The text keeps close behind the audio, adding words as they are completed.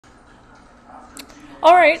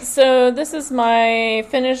Alright, so this is my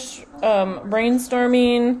finished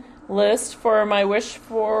brainstorming list for my wish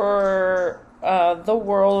for the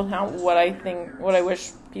world, what I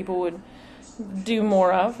wish people would do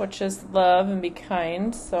more of, which is love and be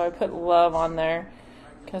kind. So I put love on there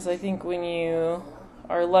because I think when you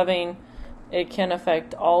are loving, it can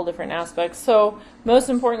affect all different aspects. So most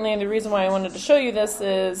importantly, and the reason why I wanted to show you this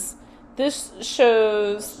is this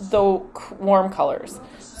shows the warm colors.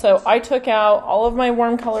 So I took out all of my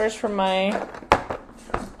warm colors from my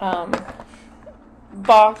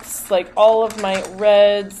box, like all of my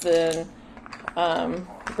reds and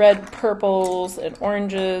red purples and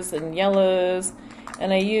oranges and yellows,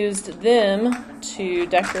 and I used them to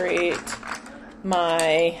decorate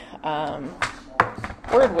my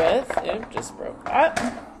board with. It just broke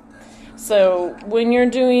that. So when you're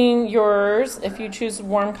doing yours, if you choose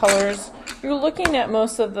warm colors, you're looking at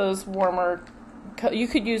most of those warmer. You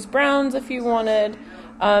could use browns if you wanted,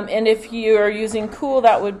 and if you are using cool,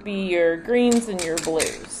 that would be your greens and your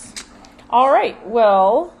blues. All right,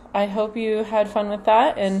 well, I hope you had fun with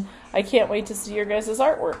that, and I can't wait to see your guys'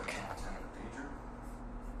 artwork.